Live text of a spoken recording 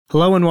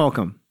Hello and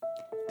welcome.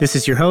 This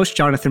is your host,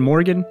 Jonathan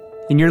Morgan,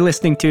 and you're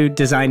listening to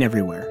Design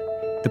Everywhere,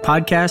 the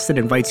podcast that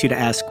invites you to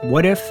ask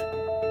what if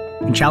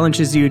and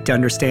challenges you to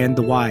understand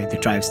the why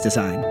that drives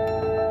design.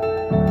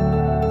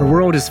 Our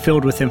world is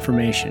filled with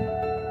information.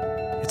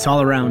 It's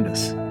all around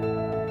us.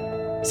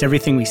 It's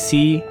everything we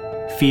see,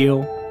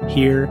 feel,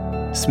 hear,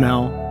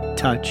 smell,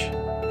 touch,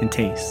 and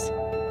taste.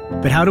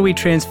 But how do we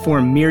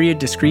transform myriad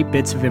discrete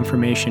bits of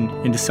information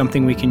into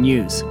something we can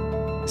use,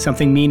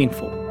 something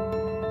meaningful?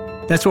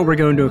 That's what we're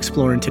going to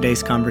explore in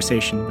today's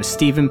conversation with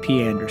Stephen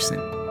P. Anderson,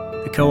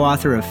 the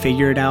co-author of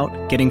Figure It Out,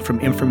 Getting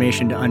from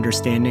Information to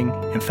Understanding,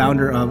 and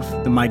founder of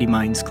the Mighty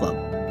Minds Club.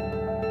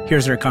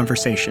 Here's our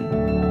conversation.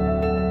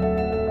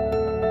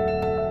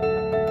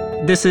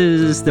 This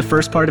is the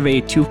first part of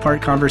a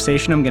two-part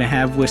conversation I'm going to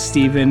have with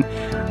Stephen.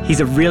 He's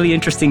a really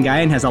interesting guy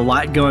and has a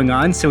lot going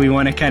on, so we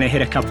want to kind of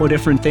hit a couple of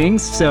different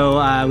things.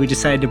 So we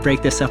decided to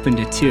break this up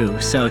into two.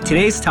 So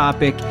today's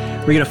topic,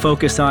 we're going to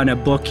focus on a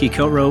book he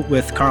co-wrote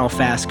with Carl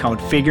Fast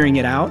called Figuring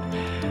It Out,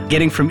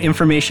 Getting from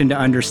Information to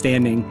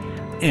Understanding,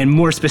 and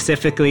more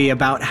specifically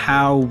about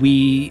how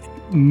we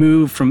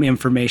move from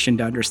information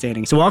to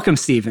understanding. So welcome,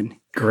 Stephen.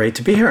 Great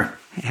to be here.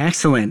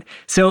 Excellent.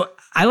 So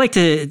I like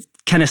to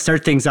kind of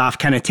start things off,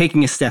 kind of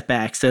taking a step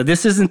back. So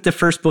this isn't the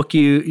first book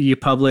you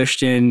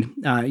published, and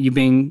you've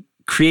been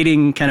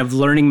creating kind of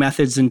learning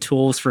methods and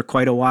tools for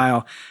quite a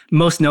while.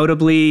 Most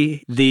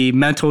notably, the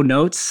mental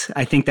notes.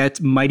 I think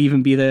that might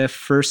even be the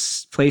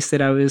first place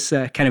that I was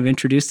kind of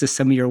introduced to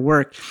some of your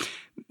work.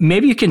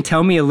 Maybe you can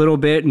tell me a little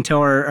bit and tell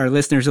our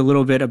listeners a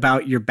little bit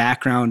about your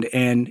background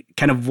and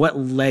kind of what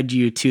led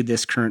you to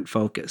this current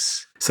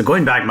focus. So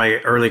going back, my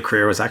early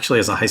career was actually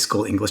as a high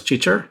school English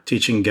teacher,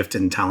 teaching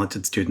gifted and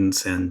talented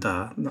students and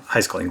high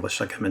school English,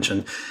 like I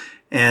mentioned.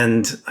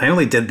 And I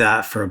only did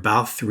that for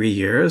about 3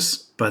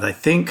 years. But I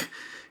think,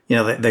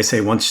 they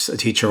say once a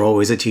teacher,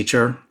 always a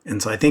teacher.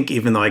 And so I think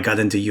even though I got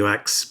into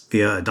UX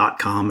via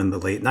 .com in the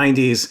late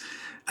 90s,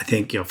 I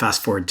think,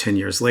 fast forward 10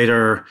 years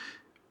later,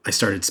 I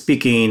started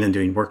speaking and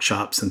doing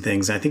workshops and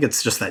things. And I think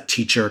it's just that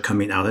teacher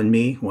coming out in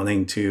me,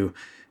 wanting to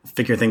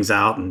figure things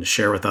out and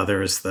share with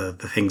others the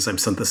things I'm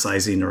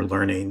synthesizing or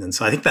learning. And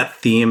so I think that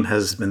theme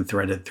has been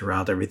threaded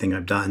throughout everything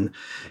I've done.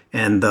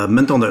 And the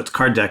mental notes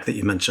card deck that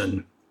you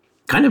mentioned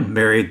kind of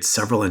married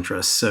several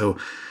interests. So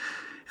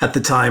at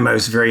the time, I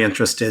was very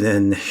interested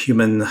in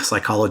human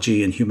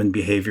psychology and human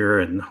behavior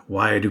and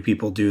why do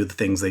people do the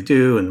things they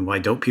do and why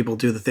don't people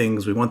do the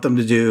things we want them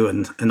to do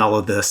and all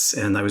of this.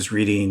 And I was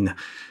reading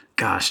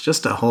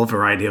just a whole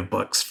variety of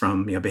books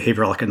from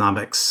behavioral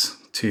economics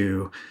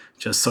to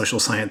just social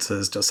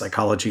sciences to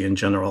psychology in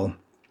general.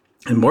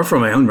 And more for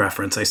my own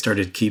reference, I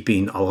started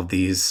keeping all of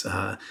these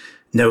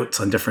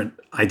notes on different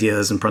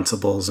ideas and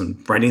principles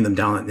and writing them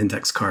down on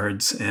index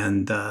cards.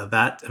 And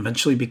that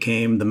eventually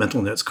became the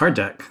Mental Notes card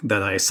deck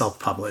that I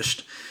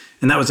self-published.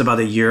 And that was about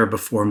a year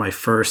before my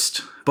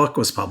first book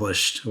was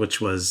published,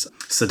 which was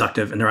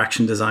Seductive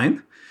Interaction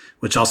Design,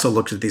 which also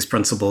looked at these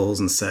principles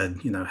and said,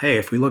 hey,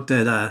 if we looked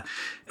at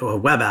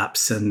web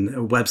apps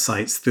and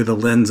websites through the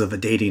lens of a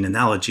dating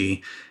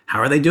analogy, how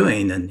are they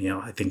doing? And,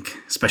 I think,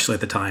 especially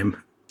at the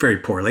time, very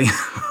poorly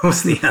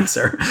was the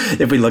answer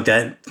if we looked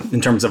at it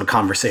in terms of a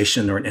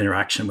conversation or an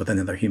interaction with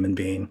another human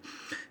being.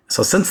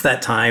 So since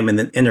that time and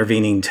the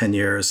intervening 10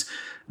 years,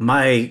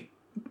 my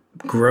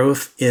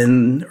growth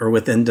in or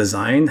within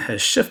design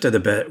has shifted a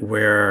bit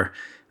where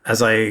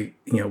as I,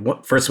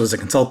 first was a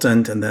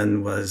consultant and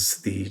then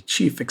was the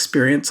chief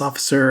experience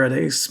officer at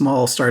a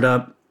small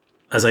startup,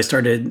 as I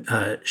started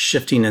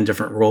shifting in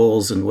different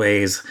roles and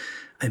ways,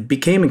 I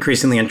became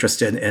increasingly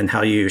interested in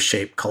how you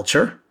shape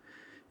culture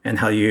and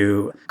how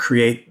you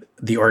create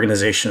the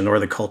organization or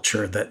the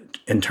culture that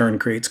in turn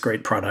creates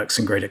great products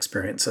and great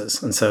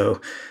experiences. And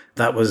so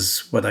that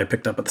was what I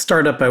picked up at the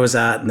startup I was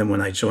at. And then when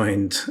I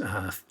joined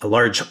a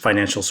large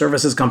financial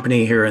services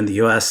company here in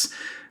the US,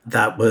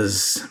 that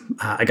was,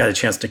 I got a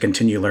chance to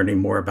continue learning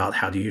more about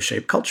how do you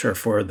shape culture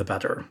for the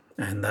better.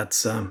 And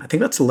that's, I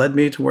think that's led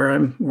me to where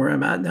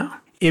I'm at now.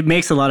 It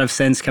makes a lot of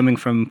sense coming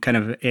from kind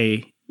of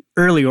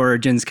early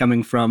origins,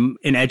 coming from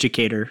an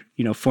educator,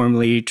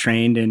 formerly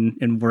trained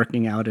and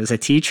working out as a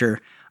teacher.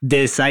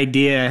 This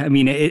idea,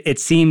 it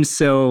seems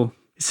so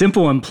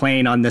simple and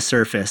plain on the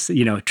surface,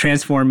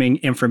 transforming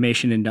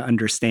information into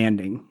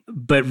understanding.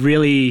 But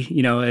really,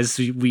 as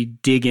we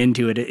dig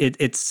into it,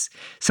 it's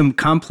some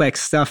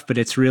complex stuff, but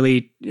it's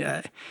really,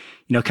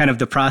 kind of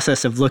the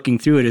process of looking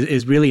through it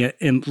is really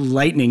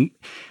enlightening.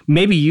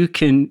 Maybe you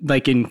can,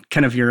 like in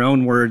kind of your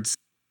own words,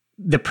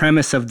 the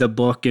premise of the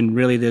book and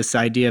really this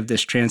idea of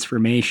this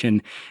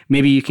transformation,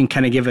 maybe you can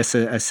kind of give us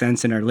a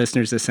sense and our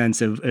listeners a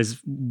sense of as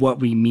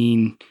what we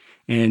mean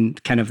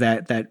and kind of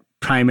that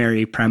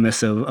primary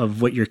premise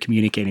of what you're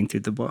communicating through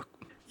the book.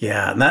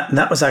 Yeah, and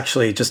that was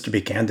actually, just to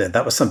be candid,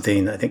 that was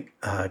something I think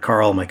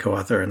Carl, my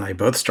co-author, and I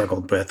both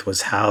struggled with,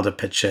 was how to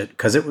pitch it,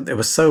 because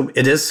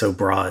it is so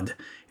broad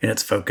in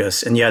its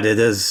focus, and yet it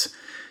is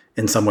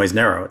in some ways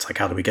narrow. It's like,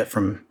 how do we get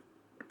from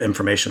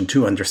information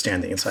to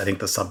understanding? And so I think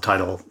the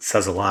subtitle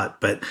says a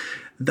lot, but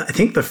I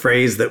think the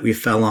phrase that we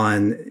fell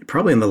on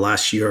probably in the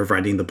last year of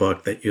writing the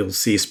book that you'll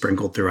see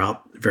sprinkled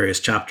throughout various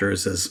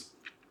chapters is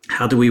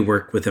how do we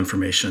work with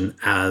information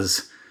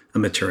as a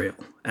material,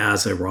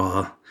 as a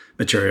raw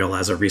material,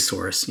 as a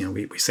resource?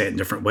 We say it in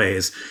different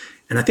ways.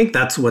 And I think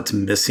that's what's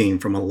missing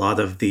from a lot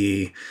of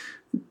the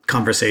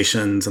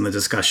conversations and the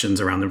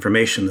discussions around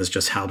information is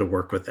just how to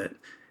work with it.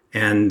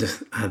 And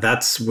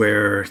that's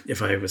where,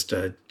 if I was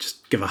to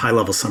just give a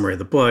high-level summary of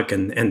the book,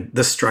 and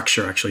this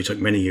structure actually took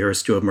many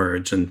years to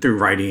emerge, and through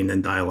writing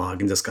and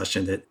dialogue and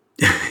discussion,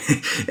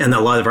 and a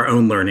lot of our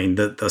own learning,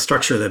 the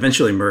structure that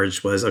eventually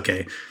emerged was,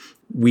 okay,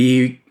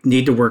 we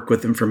need to work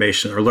with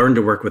information or learn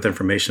to work with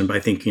information by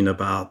thinking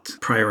about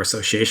prior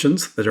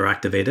associations that are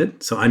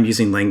activated. So I'm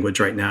using language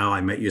right now.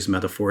 I might use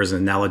metaphors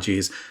and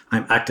analogies.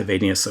 I'm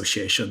activating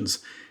associations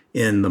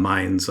in the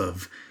minds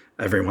of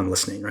everyone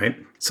listening, right?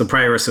 So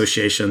prior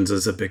associations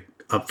is a big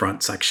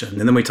upfront section.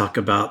 And then we talk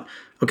about,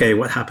 okay,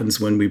 what happens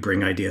when we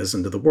bring ideas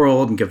into the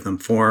world and give them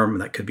form?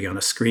 That could be on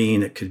a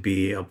screen. It could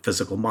be a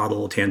physical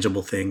model,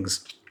 tangible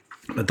things.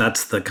 But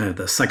that's the kind of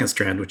the second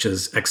strand, which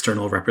is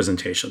external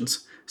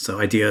representations. So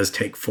ideas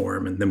take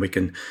form, and then we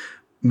can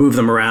move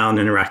them around,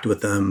 interact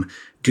with them,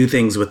 do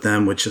things with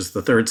them, which is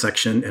the third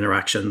section,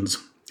 interactions,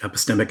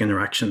 epistemic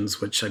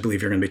interactions, which I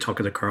believe you're going to be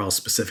talking to Carl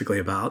specifically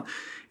about.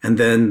 And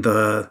then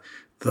the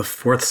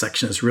fourth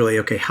section is really,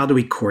 okay, how do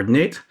we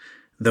coordinate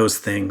those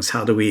things?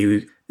 How do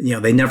we,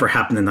 they never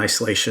happen in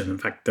isolation. In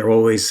fact, they're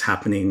always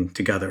happening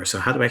together. So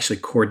how do we actually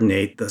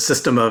coordinate the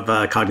system of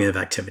cognitive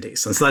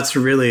activities? And so that's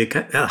really,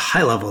 at a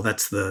high level,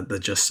 that's the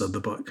gist of the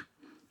book.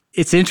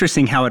 It's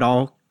interesting how it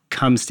all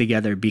comes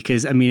together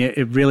because,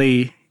 it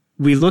really,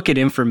 we look at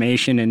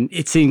information and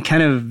it's in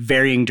kind of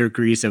varying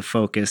degrees of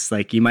focus.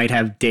 Like you might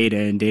have data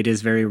and data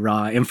is very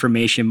raw.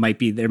 Information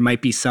there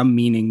might be some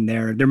meaning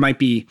there. There might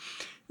be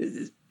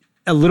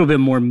a little bit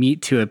more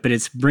meat to it, but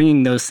it's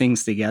bringing those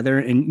things together.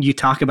 And you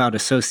talk about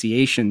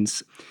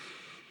associations.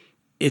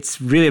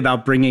 It's really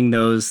about bringing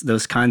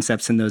those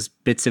concepts and those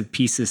bits of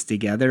pieces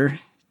together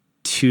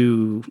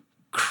to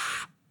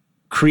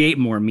create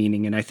more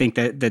meaning. And I think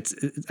that's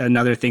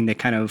another thing that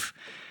kind of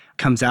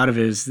comes out of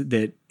it is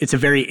that it's a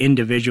very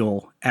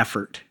individual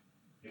effort.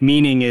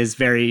 Meaning is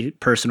very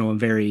personal and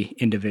very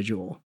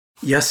individual.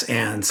 Yes,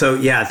 and so,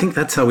 I think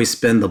that's how we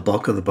spend the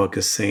bulk of the book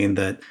is saying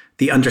that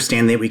the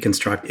understanding that we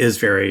construct is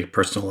very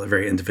personal and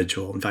very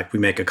individual. In fact, we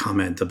make a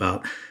comment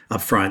about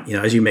upfront,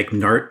 as you make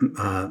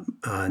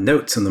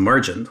notes in the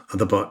margin of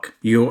the book,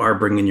 you are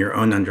bringing your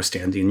own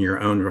understanding, your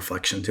own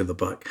reflection to the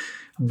book.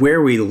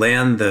 Where we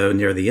land, though,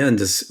 near the end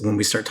is when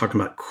we start talking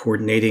about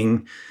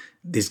coordinating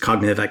these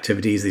cognitive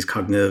activities, these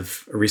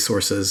cognitive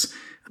resources.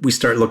 We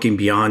start looking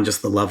beyond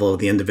just the level of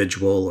the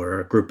individual or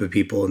a group of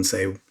people and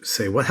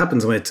say, what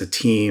happens when it's a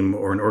team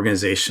or an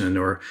organization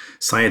or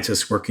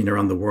scientists working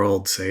around the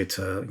world, say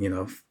to,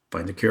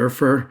 find a cure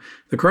for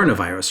the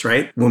coronavirus,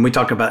 right? When we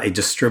talk about a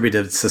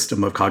distributed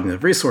system of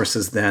cognitive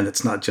resources, then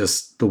it's not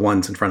just the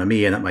ones in front of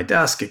me and at my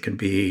desk. It can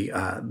be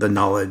the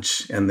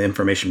knowledge and the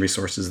information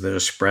resources that are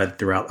spread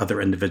throughout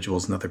other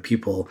individuals and other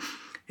people.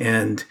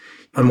 And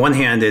on one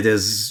hand, it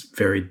is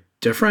very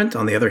different.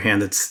 On the other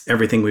hand, it's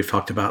everything we've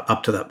talked about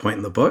up to that point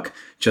in the book,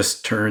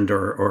 just turned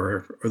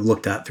or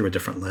looked at through a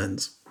different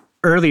lens.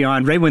 Early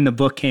on, right when the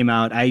book came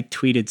out, I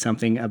tweeted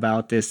something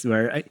about this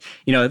where,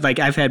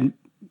 I've had,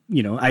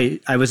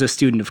 I was a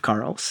student of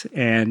Carl's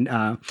and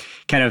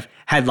kind of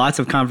had lots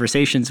of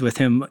conversations with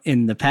him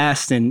in the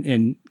past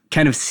and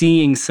kind of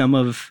seeing some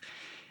of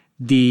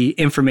the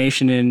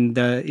information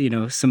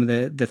and some of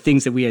the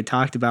things that we had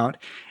talked about.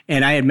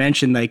 And I had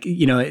mentioned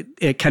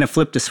it kind of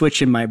flipped a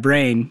switch in my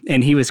brain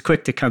and he was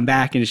quick to come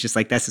back. And it's just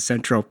like, that's the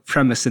central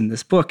premise in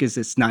this book is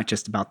it's not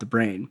just about the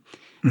brain.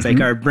 It's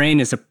like our brain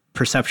is a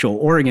perceptual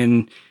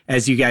organ,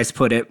 as you guys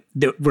put it,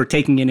 that we're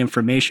taking in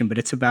information, but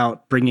it's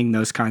about bringing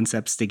those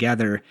concepts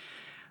together.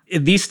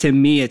 At least to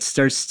me, it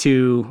starts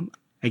to,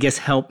 I guess,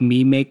 help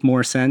me make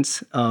more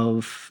sense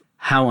of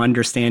how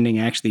understanding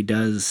actually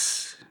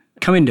does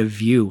come into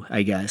view,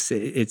 I guess.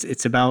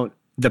 It's about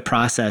the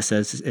process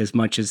as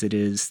much as it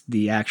is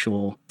the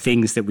actual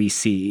things that we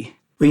see.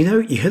 Well,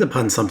 you hit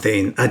upon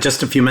something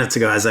just a few minutes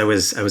ago as I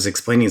was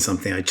explaining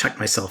something. I checked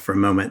myself for a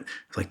moment.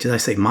 I was like, did I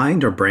say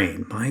mind or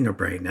brain? Mind or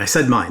brain? I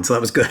said mind, so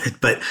that was good.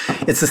 But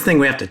it's this thing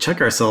we have to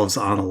check ourselves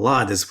on a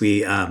lot as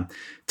we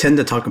tend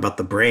to talk about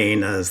the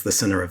brain as the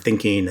center of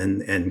thinking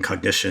and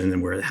cognition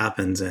and where it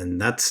happens. And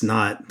that's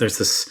not, there's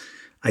this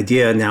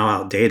idea now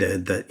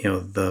outdated that,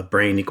 the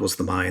brain equals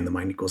the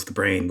mind equals the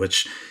brain,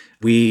 which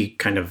we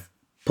kind of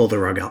pull the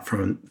rug out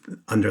from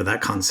under that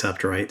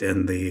concept, right,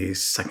 in the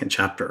second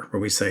chapter,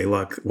 where we say,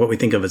 look, what we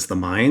think of as the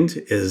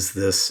mind is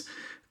this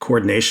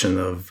coordination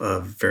of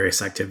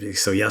various activities.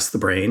 So yes, the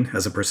brain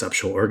as a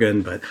perceptual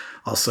organ, but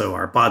also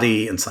our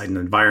body inside an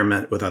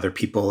environment with other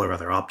people or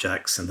other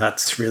objects. And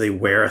that's really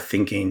where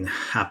thinking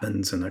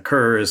happens and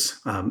occurs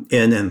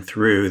in and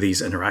through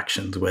these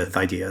interactions with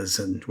ideas,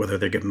 and whether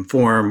they're given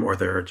form or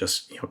they're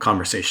just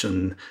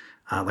conversation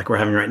like we're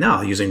having right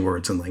now using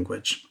words and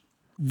language.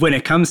 when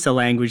it comes to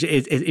language,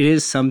 it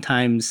is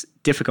sometimes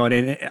difficult.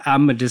 And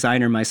I'm a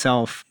designer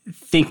myself,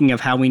 thinking of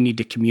how we need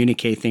to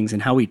communicate things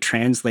and how we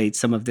translate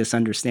some of this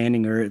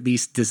understanding, or at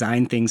least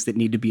design things that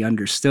need to be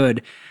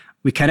understood.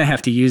 We kind of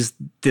have to use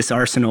this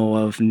arsenal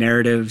of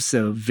narratives,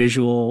 of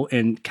visual,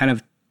 and kind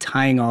of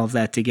tying all of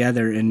that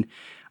together. And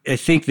I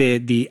think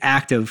the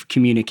act of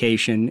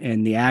communication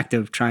and the act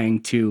of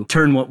trying to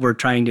turn what we're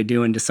trying to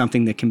do into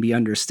something that can be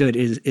understood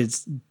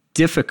is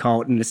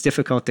difficult, and it's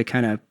difficult to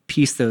kind of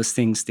piece those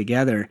things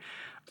together.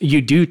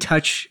 You do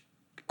touch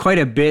quite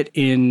a bit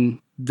in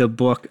the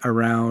book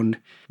around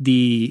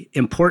the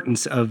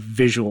importance of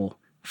visual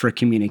for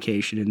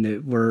communication, and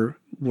that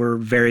we're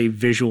very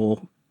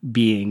visual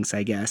beings,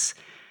 I guess,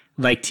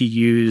 like to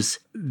use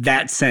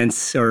that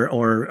sense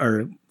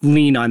or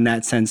lean on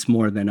that sense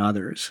more than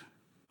others.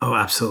 Oh,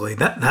 absolutely.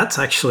 That's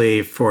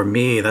actually, for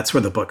me, that's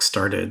where the book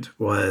started,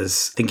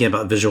 was thinking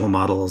about visual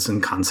models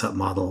and concept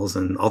models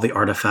and all the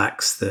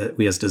artifacts that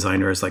we as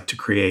designers like to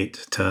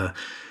create to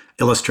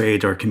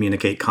illustrate or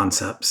communicate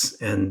concepts.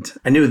 And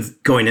I knew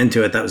going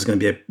into it that was going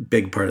to be a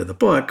big part of the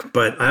book,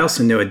 but I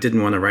also knew I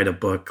didn't want to write a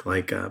book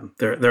like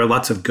there are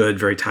lots of good,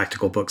 very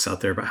tactical books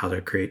out there about how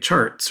to create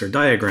charts or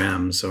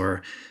diagrams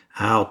or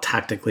how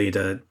tactically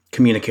to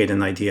communicate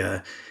an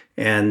idea.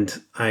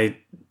 And I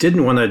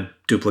didn't want to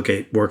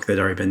duplicate work that had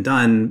already been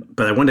done,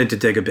 but I wanted to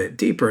dig a bit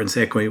deeper and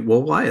say, okay,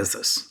 well, why is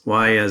this?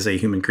 Why, as a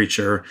human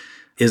creature,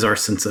 is our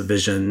sense of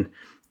vision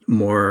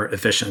more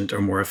efficient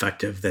or more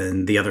effective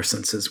than the other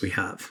senses we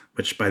have?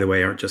 Which, by the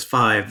way, aren't just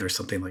 5. There's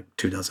something like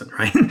 24,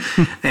 right?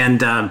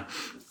 And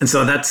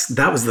so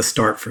that was the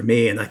start for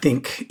me. And I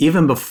think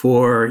even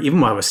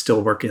while I was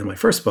still working on my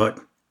first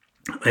book,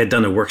 I had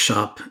done a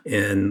workshop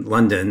in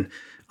London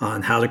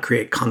on how to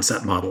create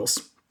concept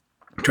models,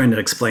 trying to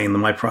explain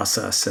my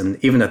process. And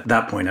even at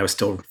that point, I was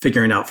still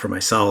figuring out for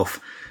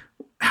myself,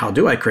 how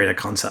do I create a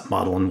concept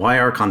model, and why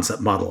are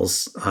concept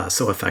models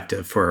so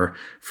effective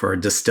for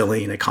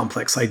distilling a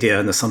complex idea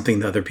into something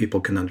that other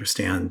people can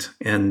understand?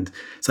 And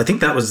so I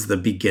think that was the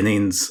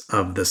beginnings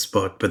of this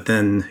book. But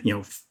then,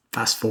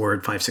 fast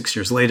forward 5-6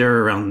 years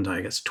later, around,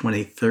 I guess,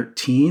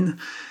 2013,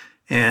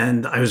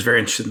 and I was very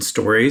interested in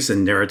stories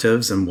and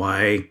narratives and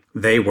why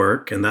they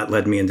work. And that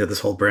led me into this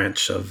whole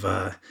branch of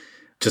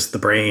just the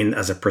brain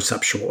as a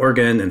perceptual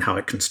organ and how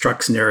it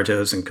constructs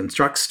narratives and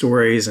constructs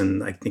stories.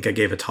 And I think I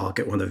gave a talk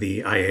at one of the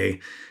IA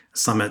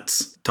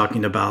summits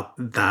talking about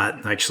that.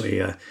 And I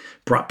actually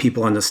brought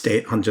people onto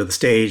the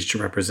stage to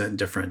represent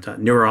different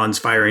neurons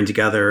firing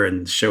together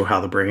and show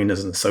how the brain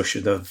is an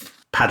associative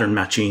pattern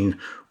matching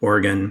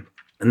organ.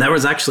 And that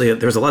was actually,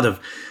 there's a lot of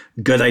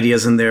good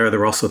ideas in there. There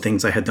were also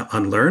things I had to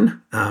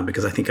unlearn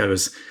because I think I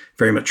was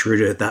very much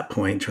rooted at that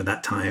point or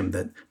that time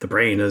that the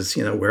brain is,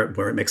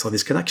 where it makes all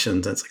these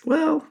connections. And it's like,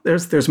 well,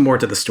 there's more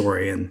to the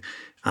story. And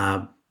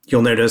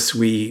you'll notice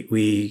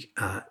we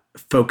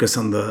focus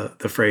on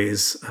the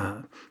phrase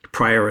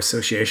prior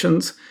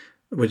associations,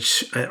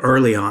 which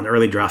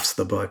early drafts of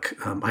the book,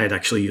 I had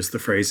actually used the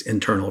phrase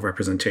internal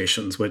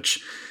representations,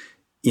 which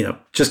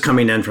just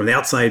coming in from the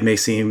outside may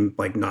seem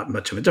like not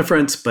much of a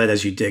difference, but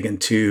as you dig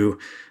into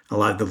a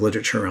lot of the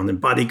literature around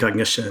embodied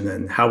cognition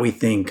and how we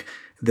think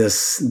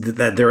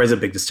that there is a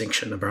big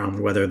distinction around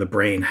whether the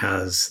brain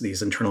has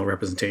these internal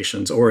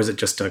representations, or is it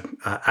just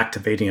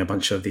activating a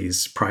bunch of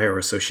these prior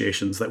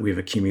associations that we've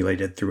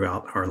accumulated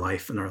throughout our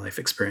life and our life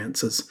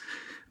experiences.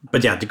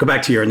 But yeah, to go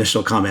back to your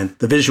initial comment,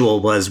 the visual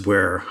was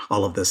where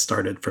all of this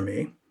started for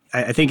me.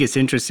 I think it's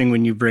interesting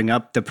when you bring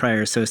up the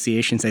prior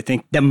associations. I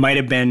think that might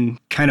have been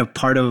kind of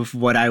part of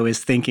what I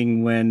was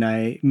thinking when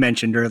I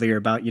mentioned earlier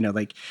about,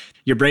 like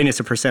your brain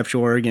is a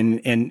perceptual organ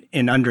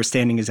and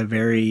understanding is a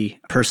very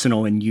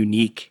personal and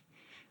unique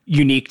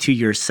to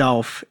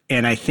yourself.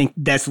 And I think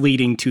that's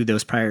leading to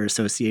those prior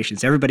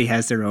associations. Everybody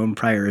has their own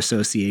prior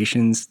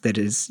associations that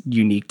is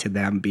unique to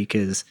them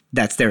because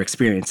that's their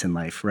experience in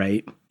life,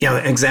 right? Yeah,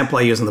 an example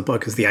I use in the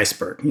book is the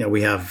iceberg.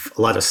 We have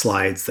a lot of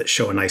slides that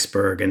show an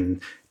iceberg,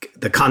 and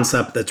the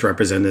concept that's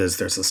represented is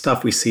there's the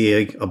stuff we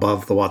see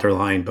above the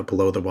waterline, but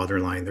below the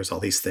waterline, there's all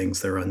these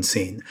things that are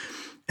unseen.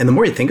 And the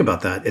more you think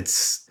about that,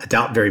 I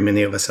doubt very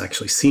many of us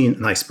actually seen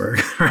an iceberg,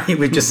 right?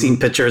 We've just seen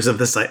pictures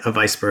of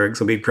icebergs.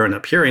 So we've grown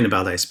up hearing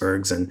about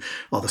icebergs and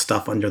all the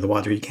stuff under the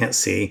water you can't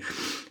see.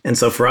 And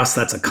so for us,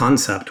 that's a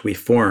concept we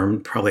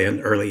formed probably at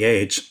an early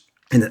age.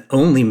 And it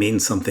only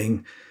means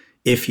something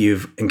if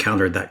you've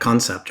encountered that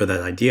concept or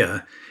that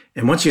idea.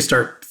 And once you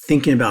start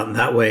thinking about it in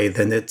that way,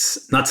 then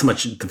it's not so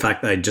much the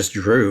fact that I just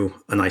drew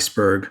an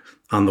iceberg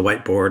on the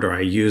whiteboard or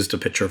I used a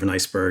picture of an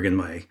iceberg in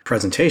my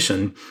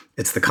presentation.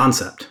 It's the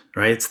concept,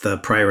 right? It's the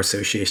prior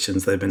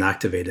associations that have been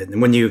activated.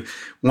 And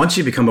once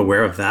you become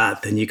aware of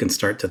that, then you can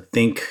start to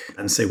think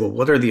and say, well,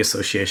 what are the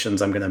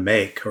associations I'm going to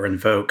make or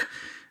invoke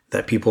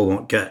that people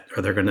won't get,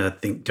 or they're going to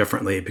think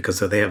differently because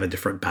they have a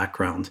different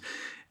background?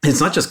 It's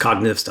not just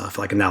cognitive stuff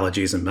like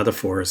analogies and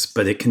metaphors,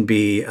 but it can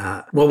be,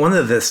 one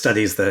of the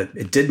studies that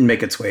it didn't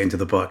make its way into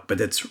the book,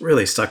 but it's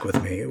really stuck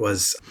with me, there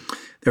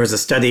was a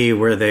study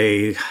where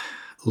they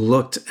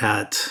looked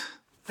at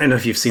I don't know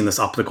if you've seen this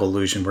optical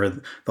illusion where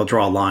they'll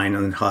draw a line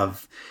and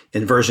have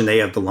in version A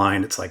of the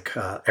line, it's like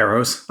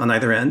arrows on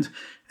either end.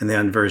 And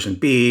then version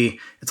B,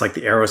 it's like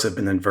the arrows have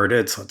been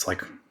inverted. So it's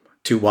like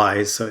two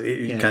Y's. So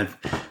you kind of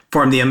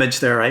form the image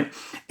there, right?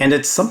 And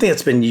it's something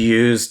that's been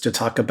used to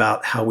talk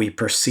about how we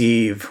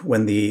perceive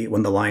when the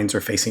lines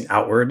are facing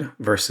outward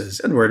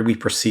versus inward. We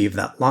perceive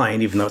that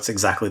line, even though it's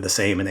exactly the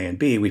same in A and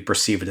B, we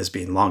perceive it as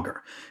being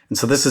longer. And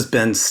so this has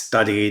been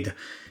studied,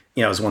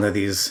 as one of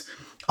these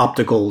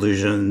optical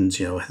illusions,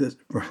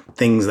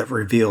 things that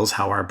reveals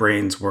how our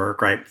brains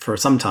work, right, for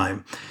some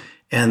time.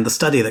 And the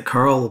study that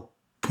Carl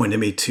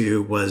pointed me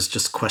to was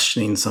just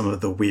questioning some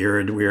of the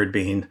weird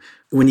being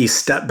when you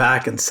step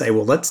back and say,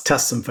 well, let's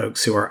test some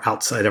folks who are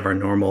outside of our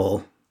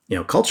normal,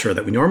 culture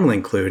that we normally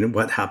include and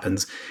what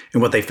happens.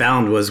 And what they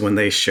found was when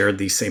they shared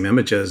these same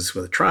images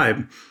with a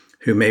tribe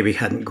who maybe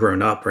hadn't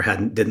grown up or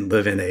didn't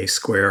live in a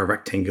square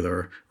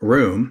rectangular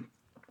room,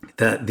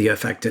 that the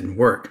effect didn't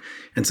work.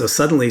 And so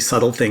suddenly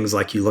subtle things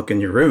like you look in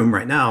your room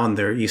right now and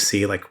there you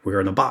see like we're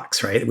in a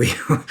box, right?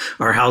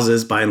 Our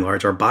houses by and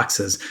large are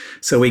boxes.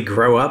 So we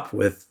grow up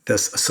with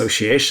this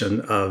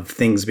association of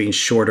things being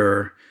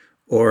shorter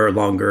or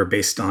longer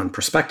based on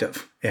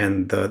perspective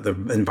and the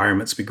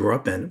environments we grew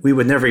up in. We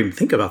would never even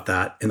think about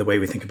that in the way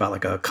we think about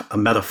like a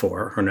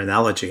metaphor or an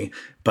analogy,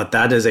 but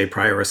that is a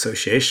prior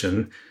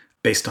association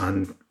based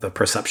on the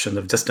perception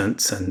of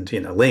distance and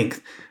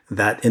length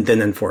that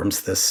then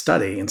informs this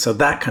study. And so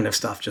that kind of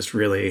stuff just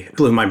really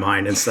blew my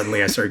mind. And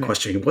suddenly I started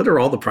questioning, what are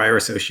all the prior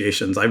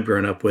associations I've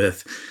grown up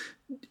with,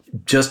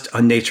 just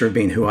on nature of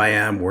being who I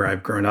am, where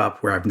I've grown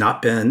up, where I've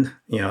not been,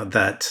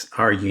 that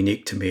are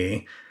unique to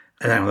me.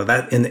 And I don't know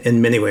that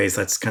in many ways,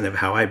 that's kind of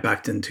how I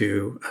backed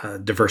into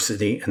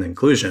diversity and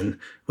inclusion,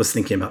 was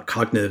thinking about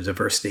cognitive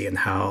diversity and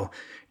how,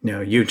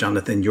 you,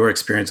 Jonathan, your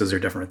experiences are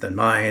different than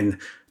mine,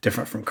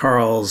 different from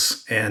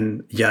Carl's,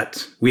 and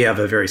yet we have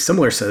a very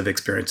similar set of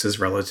experiences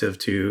relative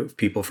to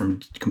people from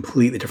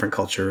completely different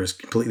cultures,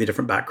 completely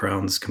different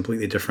backgrounds,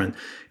 completely different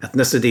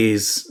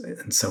ethnicities,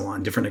 and so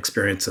on, different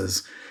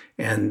experiences.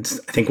 And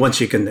I think once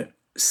you can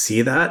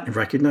see that and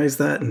recognize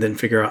that, and then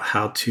figure out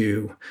how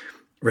to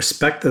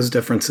respect those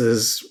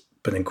differences,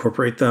 but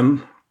incorporate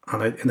them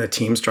in a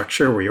team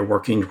structure where you're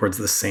working towards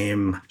the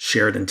same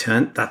shared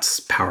intent, that's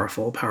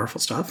powerful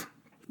stuff.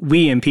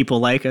 We and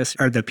people like us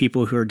are the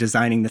people who are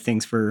designing the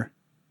things for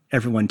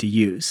everyone to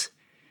use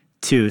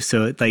too.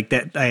 So like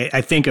that,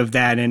 I think of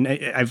that, and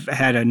I've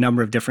had a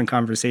number of different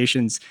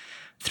conversations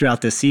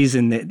throughout the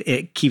season that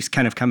it keeps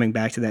kind of coming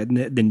back to that,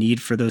 the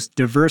need for those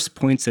diverse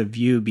points of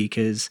view,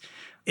 because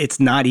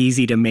it's not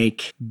easy to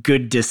make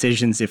good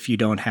decisions if you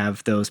don't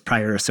have those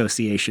prior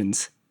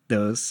associations,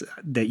 those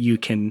that you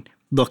can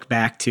look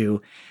back to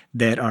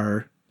that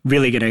are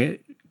really going to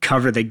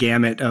cover the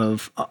gamut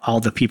of all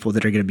the people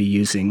that are going to be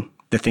using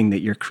the thing that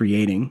you're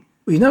creating.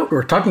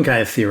 We're talking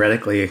kind of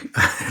theoretically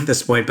at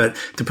this point, but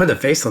to put a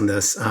face on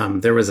this,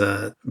 there was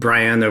a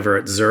Brian over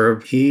at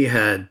Zurb. He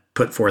had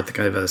put forth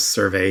kind of a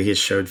survey. He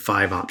showed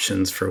 5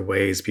 options for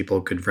ways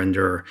people could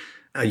render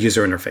a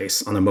user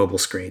interface on a mobile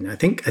screen. I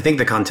think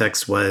the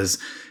context was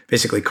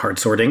basically card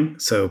sorting,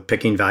 so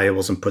picking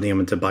valuables and putting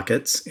them into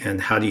buckets, and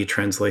how do you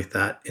translate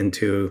that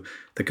into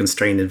the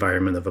constrained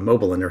environment of a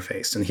mobile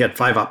interface. And he had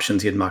 5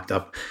 options he had mocked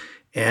up.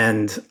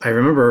 And I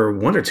remember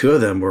 1 or 2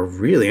 of them were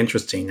really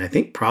interesting. I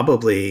think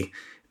probably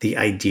the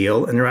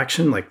ideal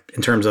interaction, like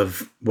in terms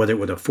of what it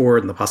would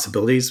afford and the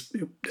possibilities,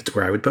 it's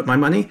where I would put my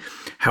money.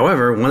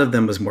 However, one of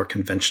them was more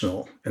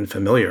conventional and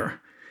familiar.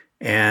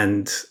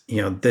 And,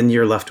 then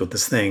you're left with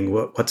this thing.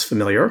 What's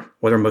familiar?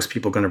 What are most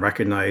people going to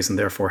recognize and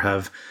therefore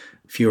have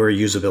fewer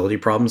usability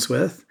problems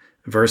with,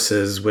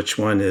 versus which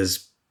one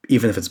is,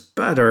 even if it's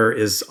better,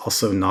 is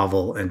also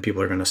novel and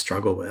people are going to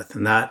struggle with.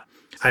 And that,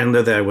 I don't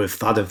know that I would have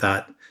thought of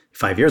that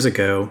 5 years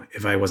ago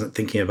if I wasn't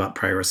thinking about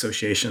prior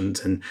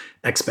associations and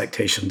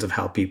expectations of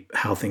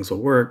how things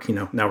will work.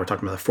 Now we're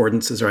talking about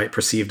affordances, right?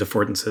 Perceived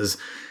affordances.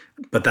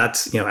 But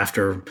that's,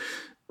 after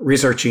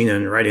researching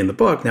and writing the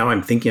book, now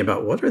I'm thinking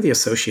about what are the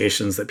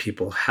associations that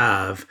people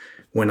have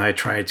when I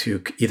try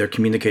to either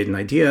communicate an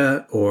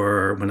idea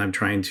or when I'm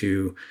trying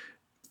to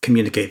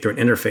communicate through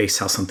an interface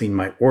how something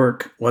might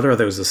work. What are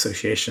those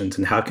associations,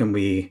 and how can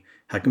we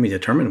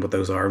determine what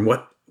those are, and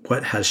what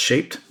has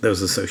shaped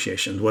those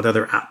associations? What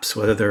other apps,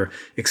 what other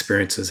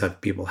experiences have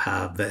people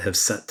that have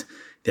set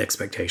the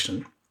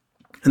expectation?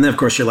 And then, of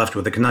course, you're left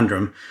with the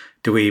conundrum.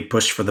 Do we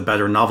push for the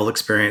better novel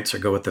experience or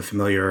go with the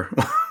familiar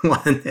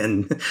one?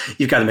 And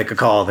you've got to make a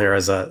call there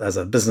as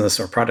a business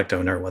or product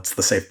owner. What's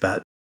the safe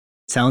bet?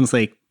 Sounds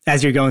like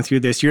as you're going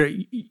through this,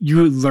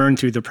 you learn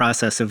through the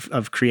process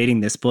of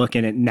creating this book,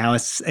 and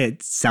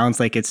it sounds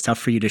like it's tough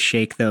for you to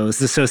shake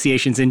those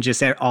associations in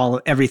just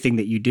everything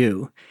that you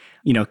do.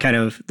 Kind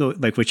of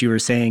like what you were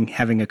saying,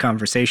 having a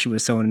conversation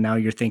with someone, and now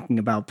you're thinking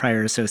about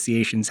prior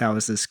associations. How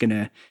is this going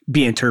to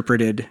be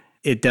interpreted?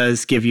 It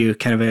does give you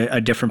kind of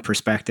a different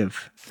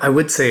perspective. I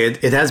would say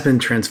it has been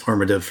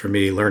transformative for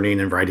me,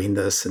 learning and writing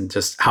this, and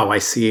just how I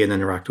see and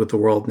interact with the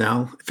world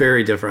now.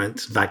 Very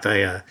different. In fact,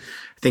 I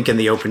think in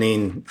the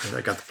opening,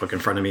 I got the book in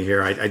front of me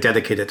here, I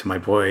dedicate it to my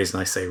boys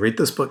and I say, read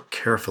this book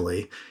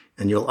carefully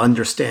and you'll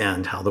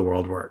understand how the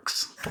world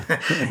works.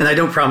 And I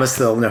don't promise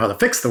they'll know how to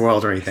fix the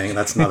world or anything.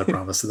 That's not a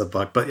promise of the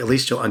book, but at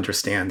least you'll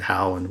understand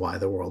how and why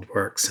the world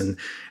works. And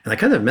I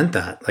kind of meant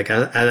that. Like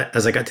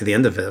as I got to the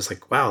end of it, I was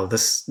like, wow,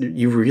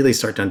 you really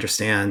start to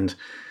understand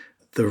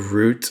the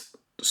root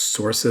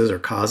sources or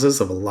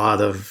causes of a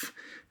lot of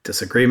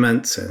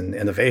disagreements and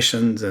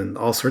innovations and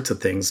all sorts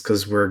of things,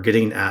 because we're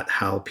getting at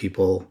how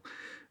people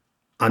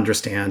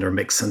understand or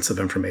make sense of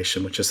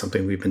information, which is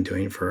something we've been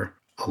doing for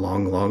a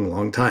long, long,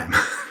 long time.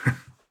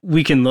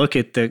 We can look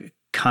at the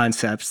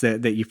concepts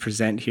that you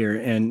present here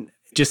and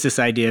just this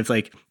idea of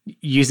like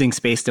using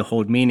space to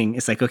hold meaning.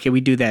 It's like, okay, we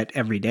do that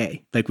every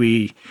day. Like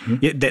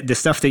the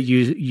stuff that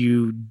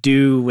you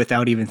do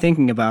without even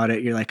thinking about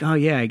it, you're like, oh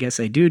yeah, I guess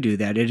I do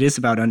that. It is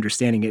about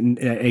understanding it. And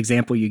an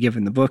example you give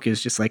in the book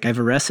is just like, I have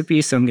a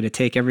recipe, so I'm going to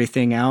take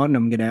everything out and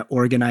I'm going to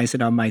organize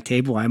it on my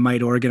table. I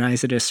might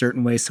organize it a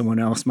certain way. Someone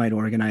else might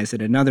organize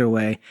it another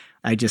way.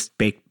 I just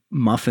bake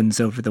muffins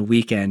over the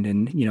weekend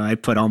and, I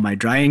put all my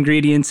dry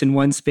ingredients in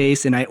one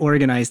space and I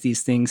organize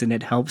these things and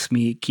it helps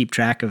me keep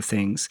track of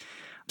things.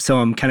 So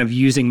I'm kind of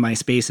using my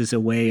space as a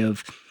way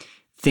of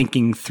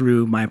thinking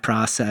through my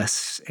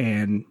process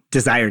and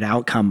desired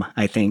outcome,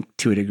 I think,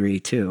 to a degree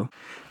too.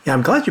 Yeah,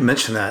 I'm glad you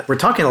mentioned that. We're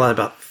talking a lot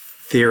about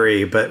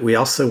theory, but we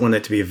also want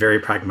it to be very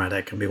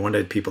pragmatic and we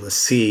wanted people to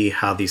see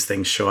how these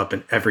things show up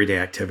in everyday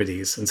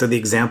activities. And so the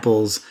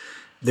examples,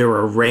 there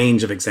were a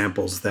range of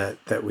examples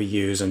that we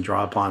use and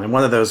draw upon. And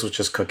one of those was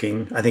just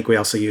cooking. I think we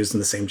also used in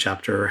the same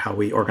chapter how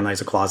we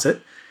organize a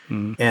closet.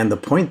 And the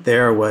point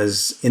there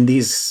was in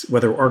these,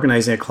 whether we're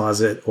organizing a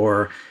closet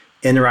or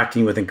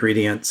interacting with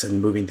ingredients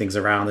and moving things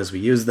around as we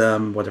use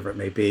them, whatever it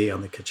may be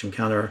on the kitchen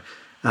counter,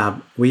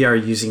 we are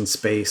using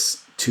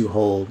space to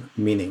hold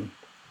meaning.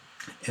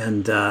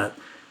 And I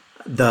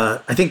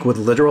think with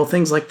literal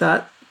things like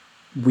that,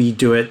 we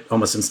do it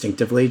almost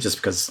instinctively just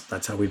because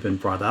that's how we've been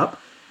brought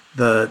up.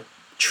 The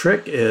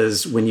trick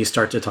is when you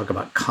start to talk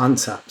about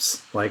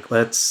concepts, like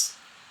let's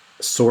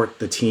sort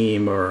the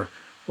team or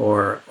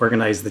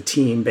organize the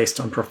team based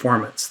on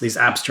performance, these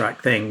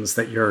abstract things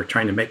that you're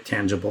trying to make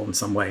tangible in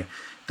some way.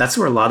 That's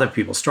where a lot of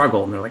people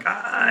struggle. And they're like,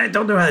 I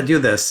don't know how to do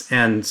this.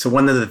 And so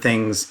one of the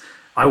things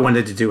I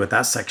wanted to do with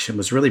that section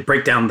was really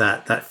break down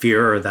that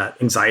fear or that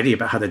anxiety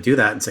about how to do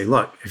that and say,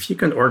 look, if you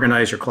can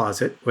organize your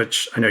closet,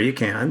 which I know you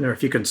can, or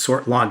if you can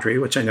sort laundry,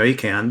 which I know you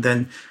can,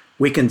 then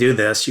we can do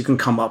this. You can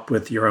come up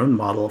with your own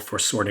model for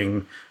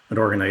sorting and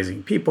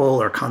organizing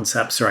people or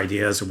concepts or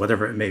ideas or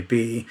whatever it may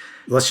be.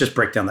 Let's just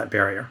break down that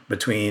barrier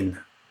between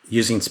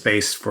using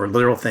space for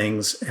literal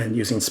things and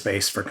using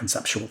space for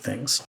conceptual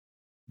things.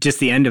 Just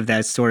the end of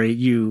that story,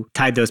 you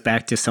tied those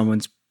back to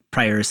someone's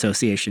prior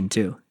association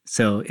too.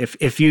 So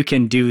if you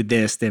can do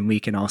this, then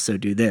we can also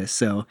do this.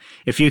 So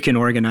if you can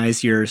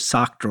organize your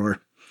sock drawer,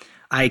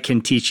 I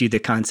can teach you the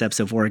concepts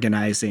of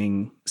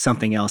organizing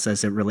something else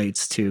as it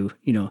relates to,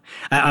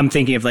 I'm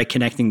thinking of like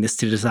connecting this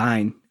to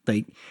design.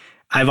 Like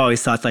I've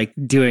always thought like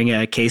doing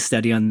a case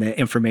study on the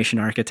information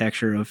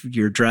architecture of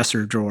your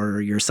dresser drawer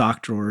or your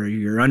sock drawer or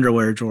your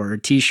underwear drawer or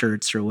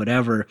t-shirts or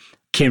whatever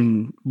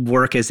can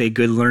work as a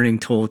good learning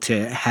tool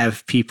to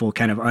have people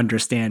kind of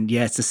understand,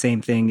 yeah, it's the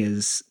same thing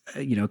as,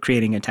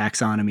 creating a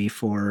taxonomy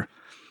for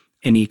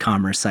an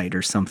e-commerce site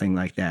or something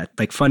like that.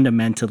 Like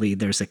fundamentally,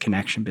 there's a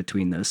connection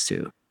between those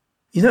two.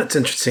 It's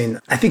interesting.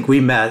 I think we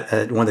met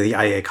at one of the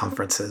IAA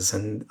conferences,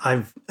 and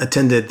I've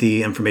attended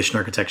the Information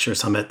Architecture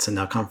Summits and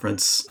now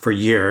conference for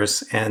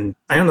years. And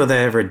I don't know that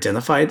I ever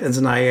identified as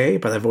an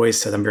IAA, but I've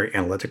always said I'm very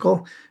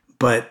analytical.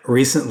 But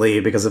recently,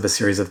 because of a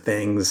series of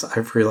things,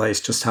 I've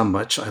realized just how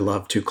much I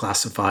love to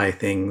classify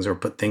things or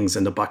put things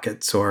into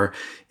buckets or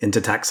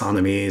into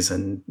taxonomies.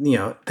 And,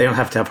 they don't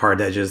have to have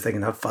hard edges. They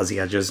can have fuzzy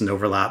edges and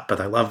overlap.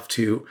 But I love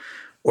to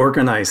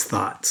organize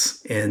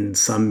thoughts in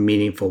some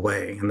meaningful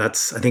way. And I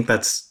think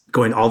that's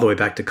going all the way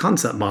back to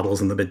concept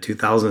models in the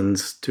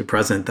mid-2000s to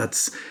present.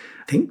 That's,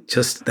 I think,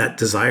 just that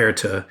desire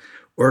to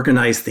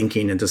organize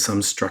thinking into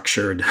some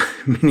structured,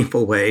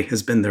 meaningful way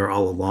has been there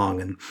all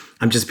along. And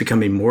I'm just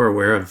becoming more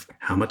aware of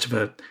how much of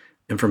an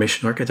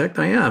information architect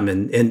I am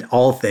in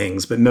all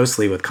things, but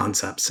mostly with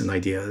concepts and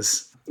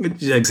ideas.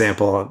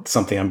 Example,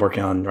 something I'm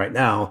working on right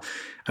now,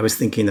 I was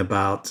thinking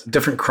about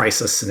different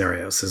crisis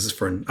scenarios. This is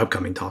for an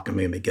upcoming talk I'm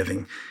going to be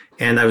giving.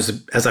 And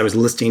as I was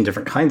listing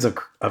different kinds of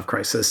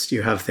crisis,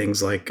 you have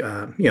things like,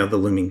 the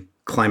looming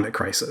climate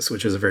crisis,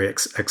 which is a very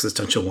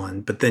existential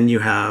one. But then you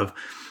have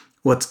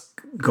what's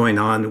going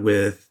on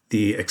with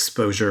the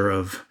exposure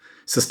of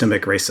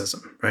systemic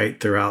racism, right,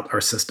 throughout our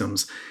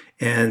systems.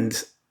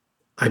 And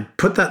I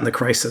put that in the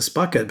crisis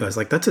bucket, but I was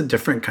like, that's a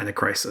different kind of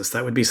crisis.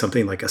 That would be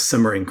something like a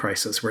simmering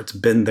crisis where it's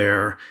been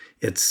there,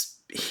 it's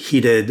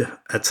heated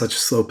at such a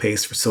slow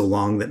pace for so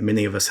long that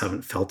many of us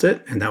haven't felt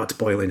it. And now it's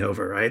boiling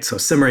over, right? So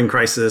simmering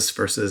crisis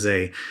versus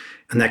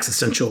an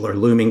existential or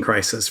looming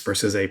crisis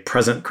versus a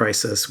present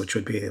crisis, which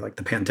would be like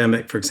the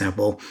pandemic, for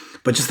example.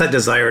 But just that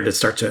desire to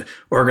start to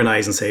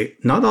organize and say,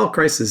 not all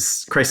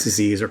crises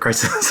are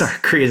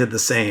created the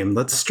same.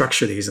 Let's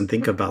structure these and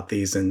think about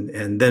these.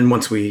 And then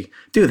once we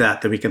do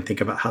that, then we can think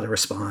about how to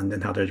respond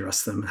and how to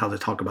address them, how to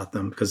talk about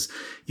them, because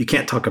you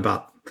can't talk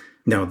about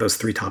those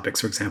three topics,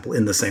 for example,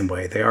 in the same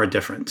way. They are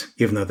different,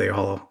 even though they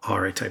all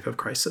are a type of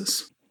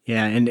crisis.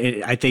 Yeah,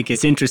 and I think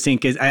it's interesting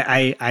because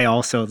I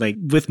also, like,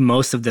 with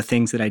most of the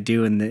things that I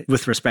do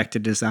with respect to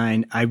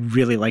design, I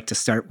really like to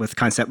start with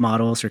concept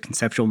models or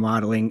conceptual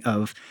modeling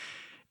of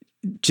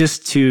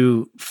just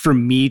for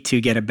me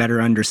to get a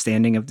better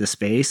understanding of the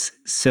space.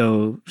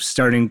 So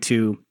starting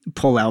to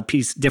pull out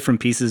different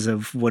pieces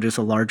of what is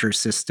a larger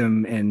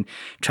system and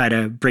try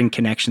to bring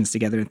connections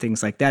together and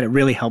things like that, it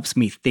really helps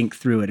me think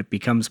through it. It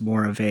becomes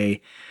more of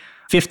a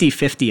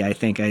 50-50, I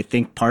think. I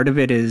think part of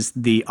it is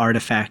the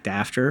artifact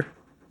after.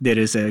 That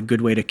is a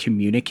good way to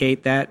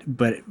communicate that.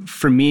 But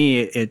for me,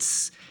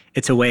 it's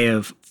a way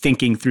of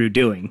thinking through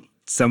doing.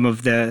 Some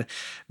of the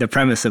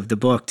premise of the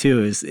book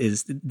too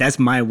is that's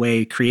my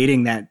way.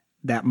 Creating that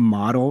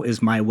model is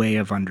my way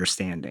of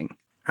understanding.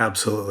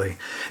 Absolutely.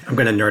 I'm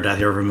going to nerd out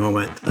here for a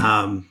moment.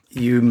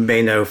 You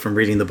may know from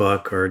reading the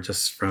book or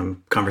just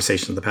from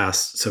conversation in the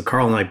past. So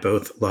Carl and I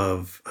both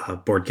love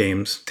board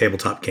games,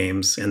 tabletop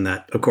games, and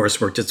that, of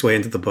course, worked its way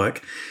into the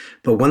book.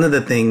 But one of the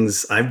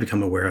things I've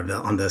become aware of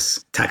on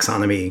this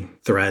taxonomy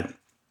thread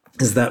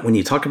is that when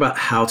you talk about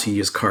how to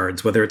use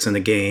cards, whether it's in a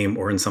game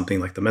or in something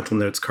like the Mental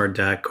Notes card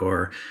deck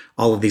or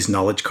all of these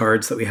knowledge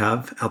cards that we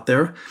have out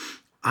there,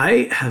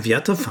 I have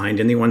yet to find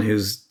anyone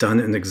who's done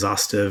an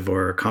exhaustive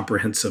or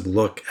comprehensive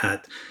look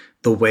at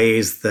the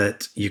ways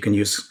that you can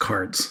use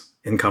cards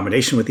in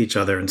combination with each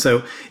other. And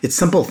so it's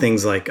simple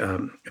things like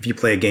if you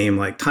play a game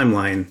like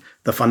Timeline,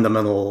 the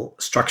fundamental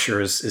structure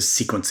is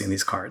sequencing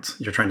these cards.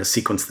 You're trying to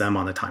sequence them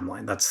on a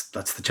timeline. That's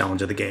the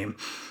challenge of the game.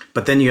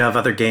 But then you have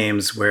other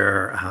games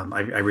where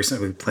I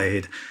recently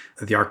played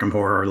the Arkham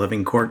Horror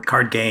Living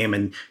card game,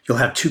 and you'll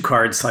have two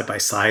cards side by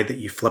side that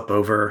you flip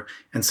over.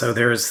 And so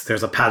there's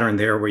a pattern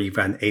there where you've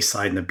got an A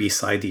side and a B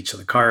side to each of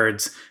the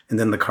cards. And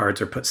then the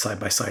cards are put side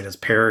by side as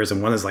pairs.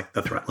 And one is like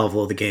the threat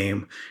level of the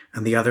game.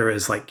 And the other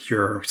is like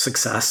your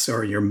success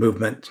or your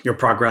movement, your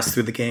progress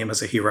through the game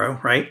as a hero,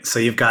 right? So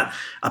you've got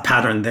a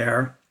pattern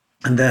there.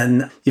 And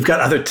then you've got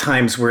other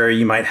times where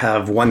you might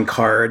have one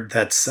card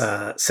that's,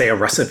 say, a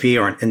recipe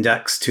or an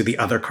index to the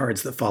other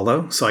cards that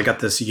follow. So I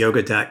got this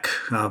yoga deck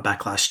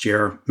back last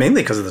year,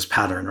 mainly because of this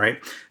pattern, right?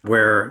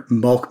 Where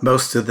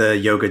most of the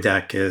yoga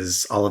deck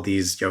is all of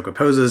these yoga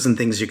poses and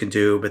things you can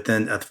do. But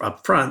then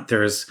up front,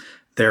 there's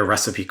their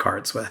recipe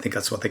cards. I think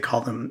that's what they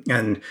call them.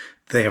 And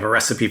they have a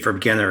recipe for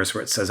beginners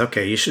where it says,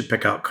 okay, you should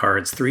pick out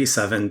cards 3,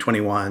 7,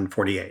 21,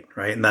 48,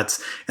 right?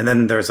 And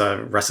then there's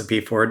a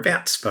recipe for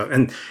advanced.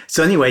 And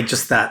so anyway,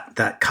 just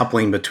that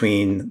coupling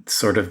between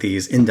sort of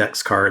these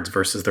index cards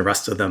versus the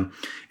rest of them.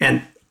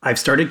 And I've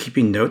started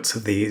keeping notes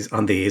of these,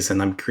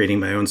 and I'm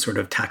creating my own sort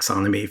of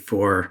taxonomy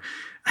for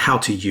how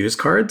to use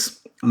cards,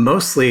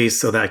 mostly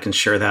so that I can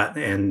share that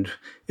and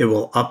it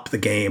will up the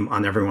game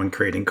on everyone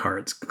creating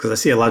cards. Because I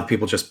see a lot of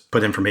people just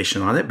put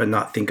information on it, but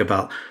not think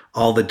about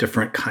all the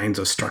different kinds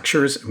of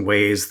structures and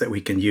ways that we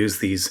can use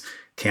these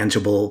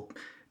tangible,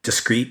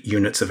 discrete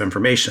units of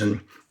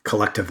information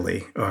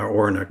collectively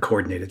or in a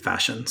coordinated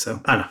fashion.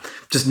 So I don't know,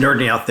 just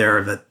nerding out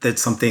there, but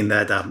that's something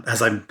that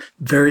as I'm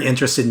very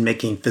interested in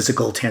making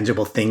physical,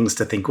 tangible things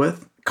to think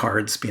with,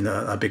 cards being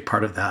a big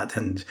part of that,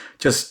 and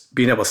just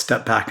being able to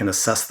step back and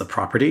assess the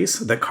properties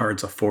that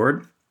cards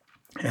afford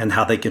and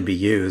how they can be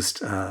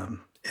used. I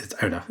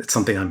don't know, it's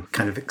something I'm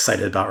kind of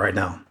excited about right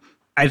now.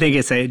 I think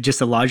it's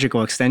just a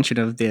logical extension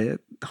of the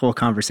whole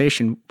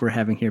conversation we're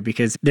having here,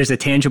 because there's a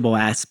tangible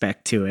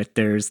aspect to it.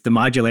 There's the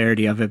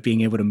modularity of it,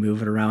 being able to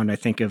move it around. I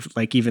think of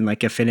even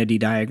affinity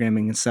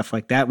diagramming and stuff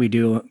like that we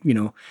do,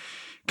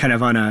 kind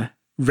of on a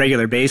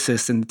regular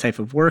basis, and the type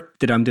of work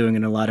that I'm doing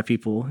and a lot of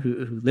people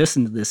who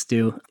listen to this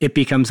do. It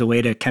becomes a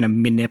way to kind of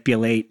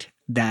manipulate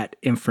that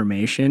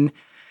information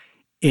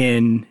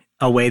in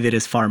a way that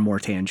is far more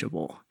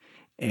tangible.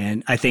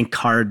 And I think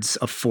cards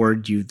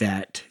afford you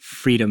that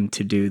freedom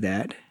to do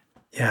that.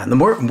 Yeah, and the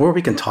more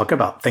we can talk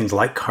about things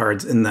like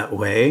cards in that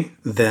way,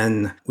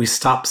 then we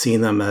stop seeing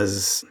them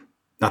as,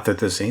 not that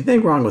there's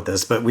anything wrong with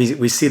this, but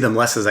we see them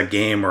less as a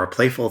game or a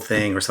playful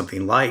thing or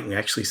something light. And we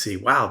actually see,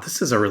 wow,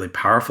 this is a really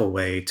powerful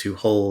way to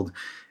hold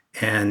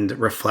and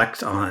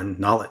reflect on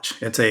knowledge.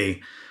 It's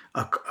a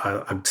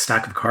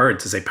stack of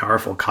cards is a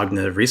powerful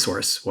cognitive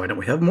resource. Why don't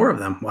we have more of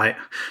them? Why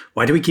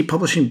do we keep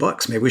publishing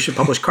books? Maybe we should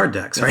publish card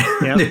decks,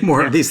 right? Do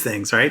more of these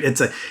things, right?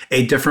 It's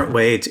a different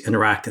way to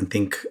interact and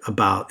think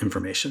about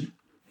information.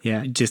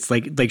 Yeah, just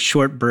like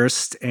short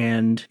burst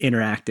and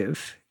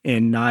interactive,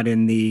 and not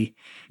in the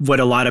what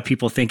a lot of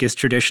people think is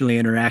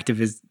traditionally interactive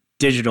is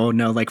digital.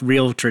 No, like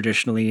real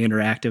traditionally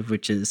interactive,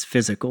 which is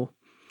physical.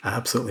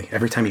 Absolutely.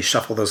 Every time you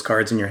shuffle those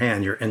cards in your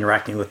hand, you're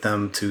interacting with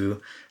them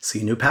to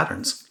see new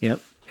patterns.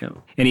 Yep. Yep.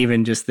 And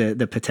even just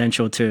the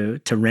potential to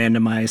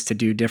randomize, to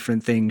do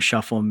different things,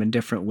 shuffle them in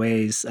different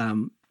ways.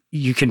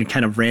 You can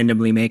kind of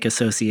randomly make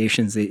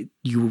associations that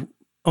you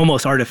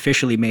almost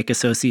artificially make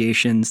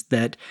associations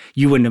that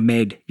you wouldn't have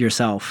made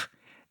yourself.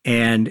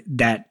 And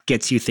that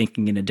gets you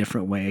thinking in a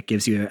different way. It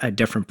gives you a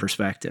different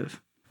perspective.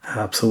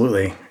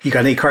 Absolutely. You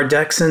got any card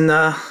decks in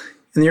the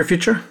near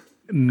future?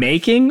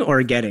 Making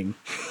or getting?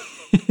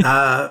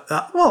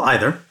 Well,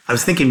 either. I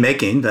was thinking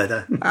making,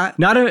 but...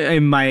 Not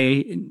in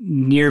my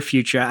near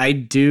future. I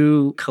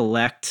do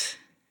collect...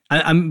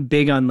 I'm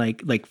big on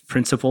like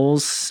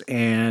principles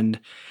and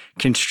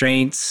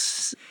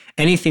constraints,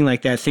 anything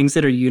like that, things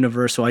that are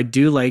universal. I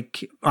do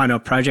like, on a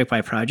project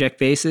by project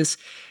basis,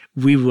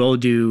 we will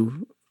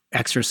do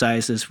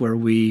exercises where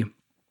we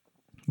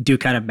do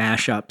kind of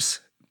mashups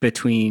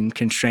between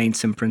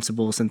constraints and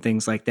principles and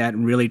things like that,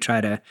 and really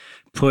try to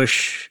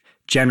push,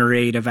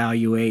 generate,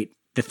 evaluate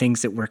the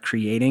things that we're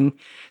creating.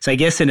 So I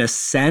guess in a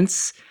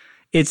sense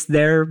it's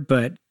there,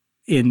 but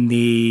in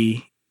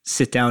the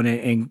sit down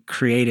and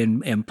create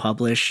and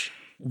publish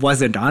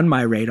wasn't on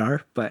my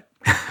radar, but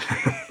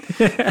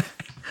I'm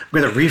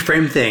going to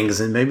reframe things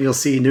and maybe you'll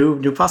see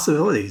new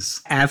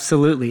possibilities.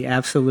 Absolutely.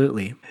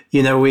 Absolutely.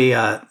 You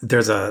know,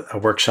 there's a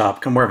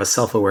workshop, more of a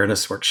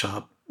self-awareness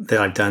workshop that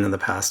I've done in the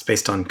past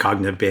based on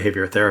cognitive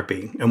behavior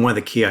therapy. And one of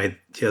the key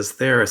ideas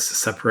there is to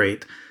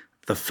separate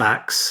the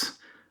facts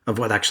of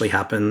what actually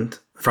happened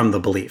from the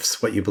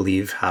beliefs, what you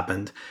believe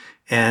happened.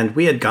 And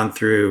we had gone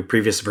through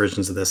previous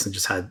versions of this and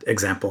just had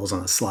examples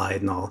on a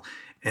slide and all.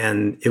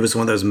 And it was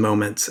one of those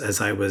moments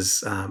as I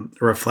was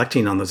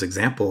reflecting on those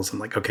examples. I'm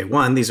like, okay,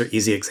 one, these are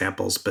easy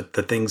examples, but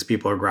the things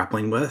people are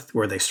grappling with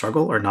where they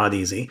struggle are not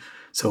easy.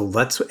 So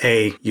let's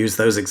A, use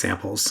those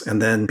examples.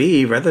 And then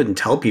B, rather than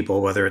tell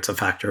people whether it's a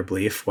fact or a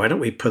belief, why don't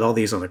we put all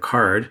these on a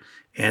card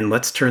and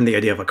let's turn the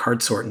idea of a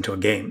card sort into a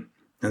game.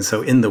 And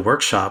so in the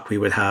workshop, we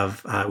would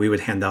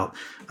hand out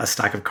a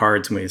stack of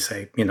cards and we'd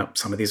say,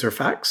 some of these are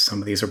facts, some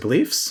of these are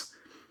beliefs.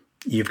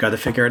 You've got to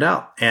figure it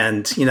out.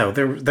 And,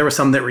 there were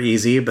some that were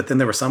easy, but then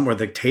there were some where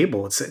the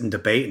table would sit and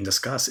debate and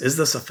discuss, is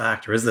this a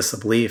fact or is this a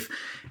belief?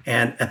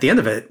 And at the end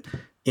of it,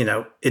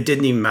 it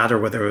didn't even matter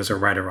whether it was a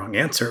right or wrong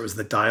answer. It was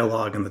the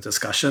dialogue and the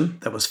discussion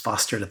that was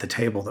fostered at the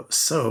table that was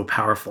so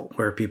powerful,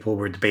 where people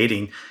were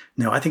debating,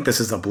 no, I think this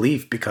is a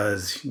belief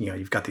because,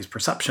 you've got these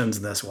perceptions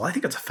and this, well, I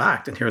think it's a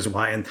fact and here's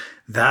why. And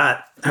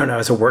that, I don't know,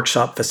 as a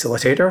workshop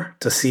facilitator,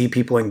 to see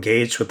people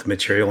engage with the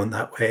material in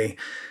that way,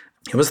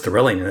 it was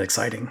thrilling and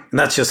exciting. And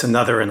that's just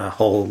another in a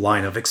whole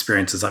line of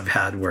experiences I've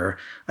had where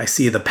I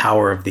see the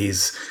power of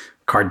these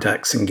card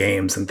decks and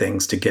games and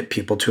things to get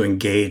people to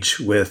engage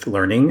with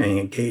learning and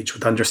engage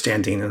with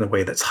understanding in a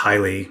way that's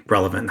highly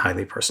relevant and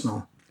highly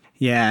personal.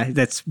 Yeah,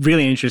 that's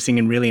really interesting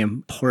and really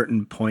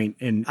important point.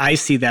 And I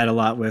see that a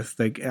lot with,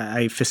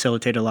 I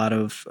facilitate a lot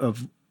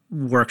of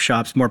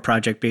workshops, more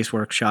project-based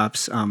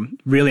workshops,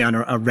 really on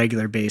a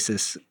regular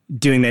basis,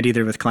 doing that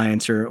either with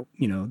clients or,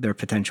 their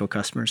potential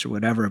customers or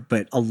whatever.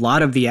 But a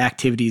lot of the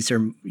activities are,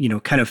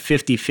 kind of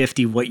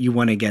 50-50 what you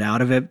want to get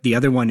out of it. The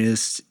other one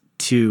is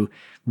to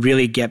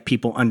really get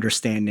people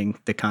understanding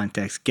the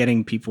context,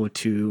 getting people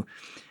to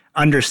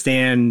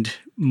understand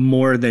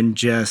more than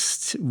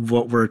just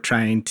what we're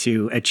trying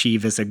to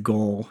achieve as a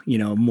goal,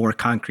 more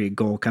concrete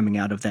goal coming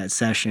out of that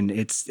session.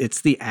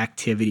 It's the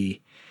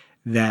activity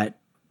that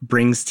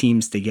brings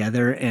teams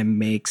together and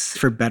makes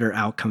for better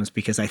outcomes,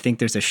 because I think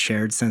there's a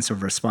shared sense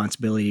of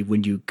responsibility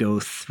when you go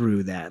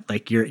through that.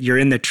 Like you're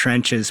in the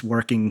trenches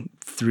working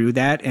through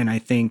that. And I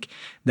think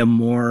the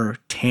more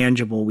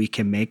tangible we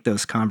can make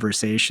those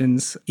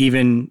conversations,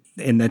 even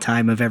in the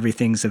time of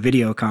everything's a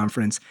video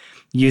conference,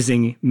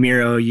 using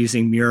Miro,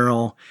 using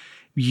Mural,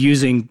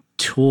 using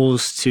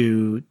tools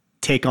to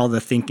take all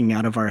the thinking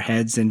out of our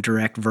heads and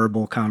direct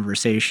verbal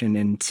conversation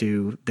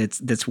into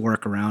that's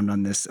work around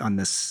on this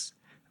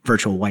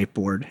virtual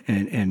whiteboard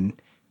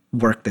and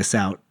work this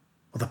out.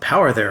 Well, the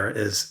power there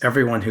is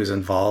everyone who's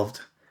involved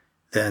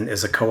then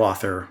is a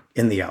co-author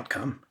in the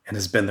outcome and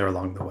has been there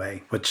along the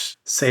way, which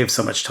saves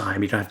so much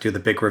time. You don't have to do the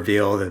big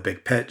reveal, the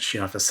big pitch. You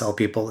don't have to sell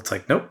people. It's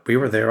like, nope, we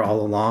were there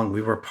all along.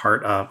 We were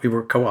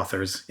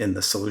co-authors in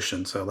the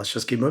solution. So let's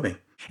just keep moving.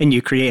 And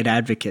you create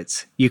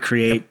advocates. You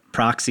create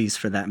proxies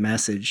for that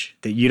message,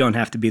 that you don't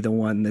have to be the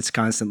one that's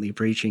constantly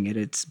preaching it.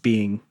 It's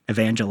being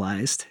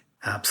evangelized.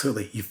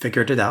 Absolutely. You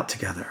figured it out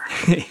together.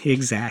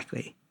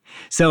 Exactly.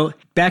 So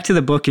back to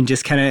the book and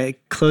just kind of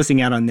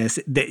closing out on this.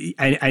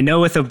 I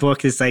know with a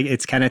book,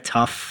 it's kind of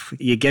tough.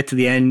 You get to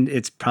the end,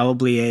 it's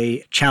probably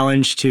a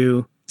challenge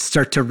to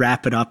start to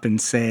wrap it up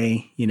and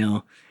say,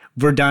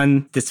 we're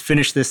done. Let's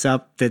finish this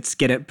up. Let's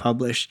get it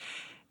published.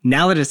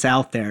 Now that it's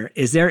out there,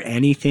 is there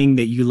anything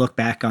that you look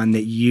back on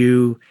that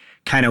you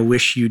kind of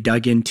wish you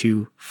dug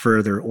into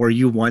further, or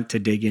you want to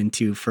dig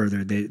into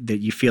further, that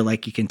you feel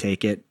like you can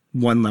take it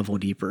one level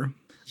deeper?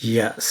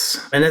 Yes.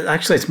 And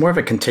it's more of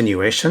a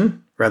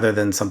continuation rather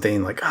than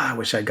something like, I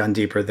wish I'd gone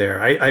deeper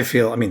there. I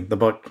feel, the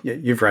book,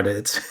 you've read it,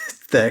 it's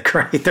thick,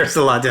 right? There's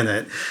a lot in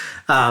it.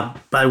 But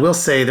I will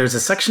say there's a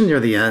section near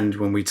the end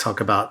when we talk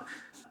about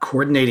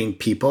coordinating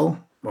people,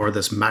 or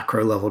this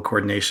macro level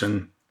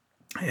coordination.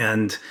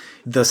 And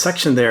the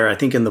section there, I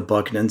think in the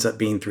book, it ends up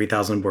being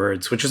 3,000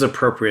 words, which is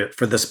appropriate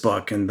for this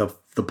book and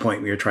the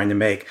point we were trying to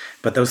make.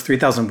 But those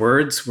 3,000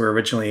 words were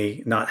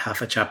originally not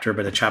half a chapter,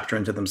 but a chapter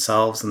into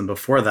themselves. And then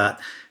before that,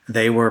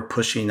 they were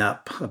pushing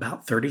up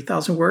about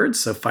 30,000 words,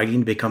 so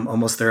fighting to become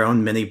almost their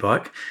own mini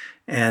book.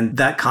 And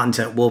that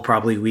content will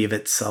probably weave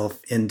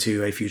itself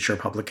into a future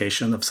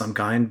publication of some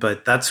kind.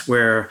 But that's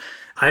where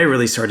I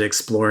really started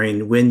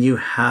exploring when you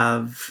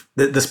have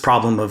this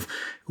problem of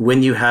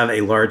when you have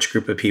a large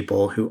group of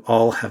people who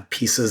all have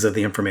pieces of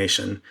the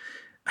information,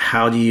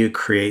 how do you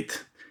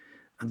create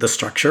the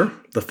structure,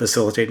 the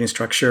facilitating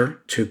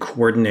structure to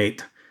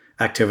coordinate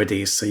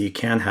activities so you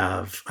can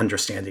have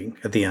understanding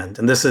at the end?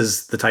 And this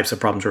is the types of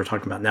problems we're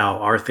talking about now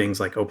are things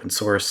like open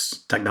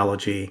source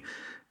technology,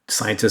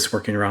 scientists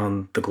working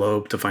around the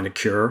globe to find a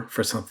cure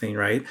for something,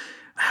 right?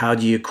 How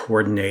do you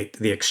coordinate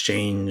the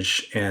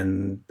exchange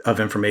of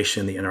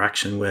information, the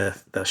interaction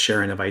with, the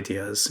sharing of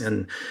ideas?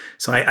 And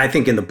so I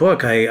think in the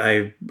book,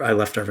 I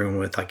left everyone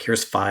with like,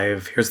 here's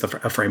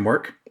a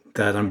framework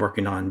that I'm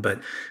working on, but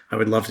I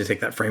would love to take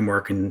that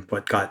framework and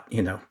what got,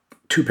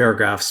 2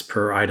 paragraphs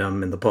per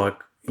item in the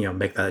book,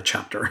 make that a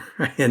chapter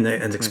and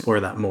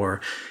explore that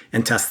more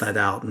and test that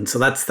out. And so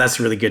that's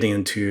really getting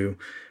into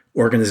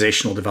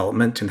organizational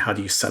development and how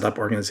do you set up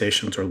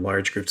organizations or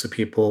large groups of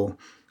people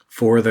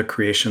for the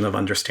creation of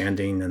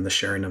understanding and the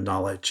sharing of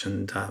knowledge.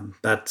 And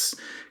that's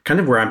kind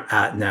of where I'm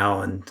at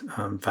now. And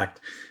in fact,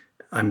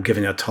 I'm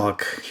giving a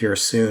talk here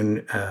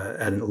soon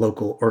at a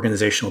local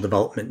organizational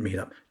development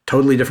meetup.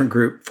 Totally different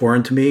group,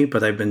 foreign to me,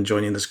 but I've been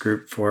joining this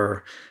group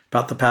for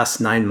about the past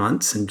 9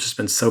 months and just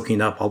been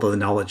soaking up all of the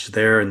knowledge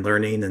there and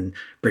learning and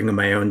bringing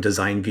my own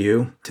design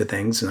view to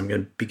things. And I'm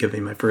going to be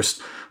giving my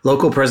first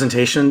local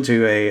presentation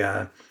to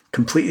a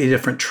completely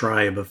different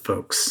tribe of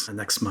folks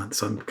next month.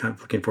 So I'm kind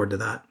of looking forward to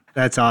that.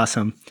 That's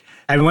awesome.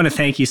 I want to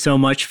thank you so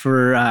much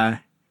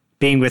for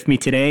being with me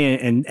today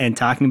and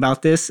talking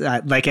about this.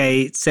 Like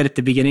I said at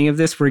the beginning of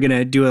this, we're going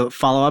to do a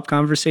follow-up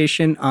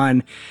conversation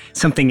on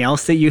something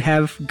else that you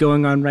have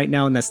going on right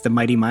now, and that's the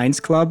Mighty Minds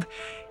Club.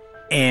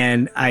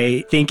 And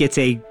I think it's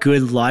a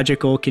good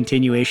logical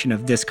continuation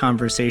of this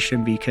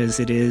conversation because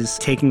it is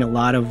taking a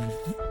lot of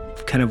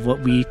kind of what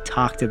we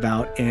talked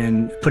about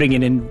and putting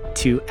it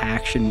into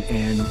action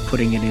and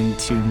putting it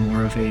into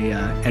more of a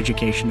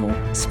educational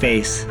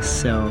space.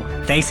 So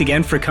thanks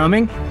again for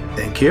coming.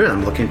 Thank you.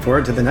 I'm looking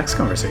forward to the next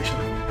conversation.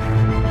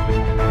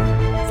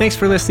 Thanks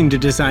for listening to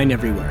Design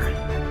Everywhere.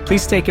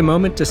 Please take a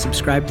moment to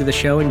subscribe to the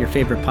show in your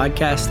favorite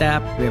podcast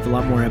app. We have a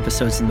lot more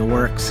episodes in the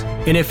works.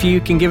 And if you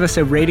can give us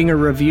a rating or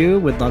review,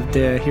 we'd love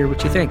to hear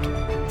what you think.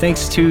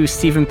 Thanks to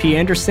Stephen P.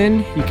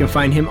 Anderson. You can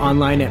find him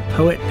online at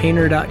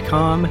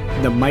poetpainter.com,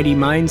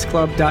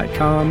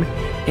 themightymindsclub.com,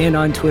 and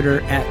on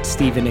Twitter at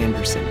Stephen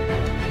Anderson.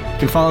 You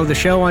can follow the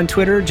show on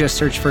Twitter. Just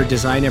search for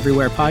Design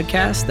Everywhere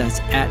Podcast. That's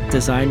at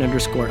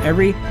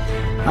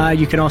design_every.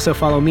 You can also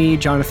follow me,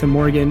 Jonathan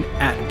Morgan,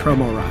 at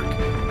PromoRock.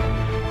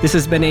 This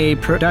has been a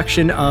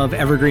production of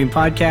Evergreen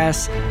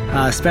Podcasts.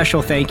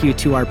 Special thank you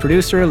to our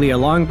producer, Leah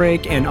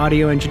Longbreak, and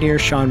audio engineer,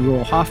 Sean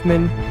Rule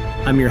Hoffman.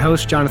 I'm your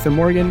host, Jonathan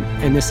Morgan,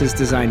 and this is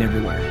Design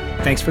Everywhere.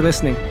 Thanks for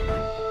listening.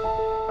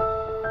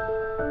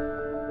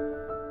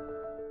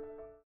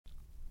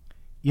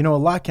 A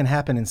lot can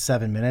happen in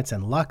 7 minutes,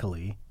 and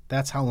luckily,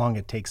 that's how long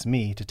it takes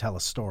me to tell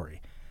a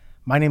story.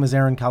 My name is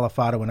Aaron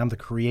Califato, and I'm the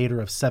creator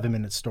of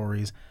 7-Minute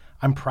Stories.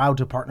 I'm proud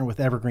to partner with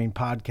Evergreen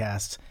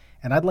Podcasts,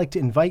 and I'd like to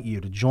invite you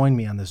to join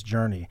me on this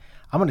journey.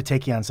 I'm going to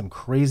take you on some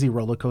crazy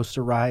roller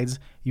coaster rides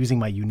using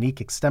my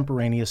unique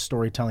extemporaneous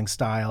storytelling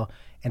style,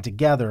 and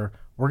together,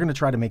 we're going to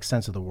try to make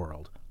sense of the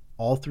world,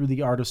 all through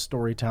the art of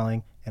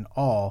storytelling and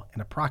all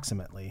in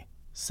approximately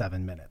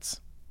 7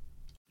 minutes.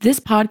 This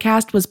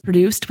podcast was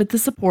produced with the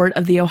support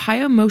of the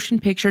Ohio Motion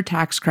Picture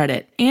Tax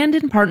Credit and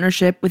in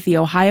partnership with the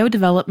Ohio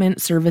Development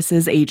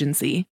Services Agency.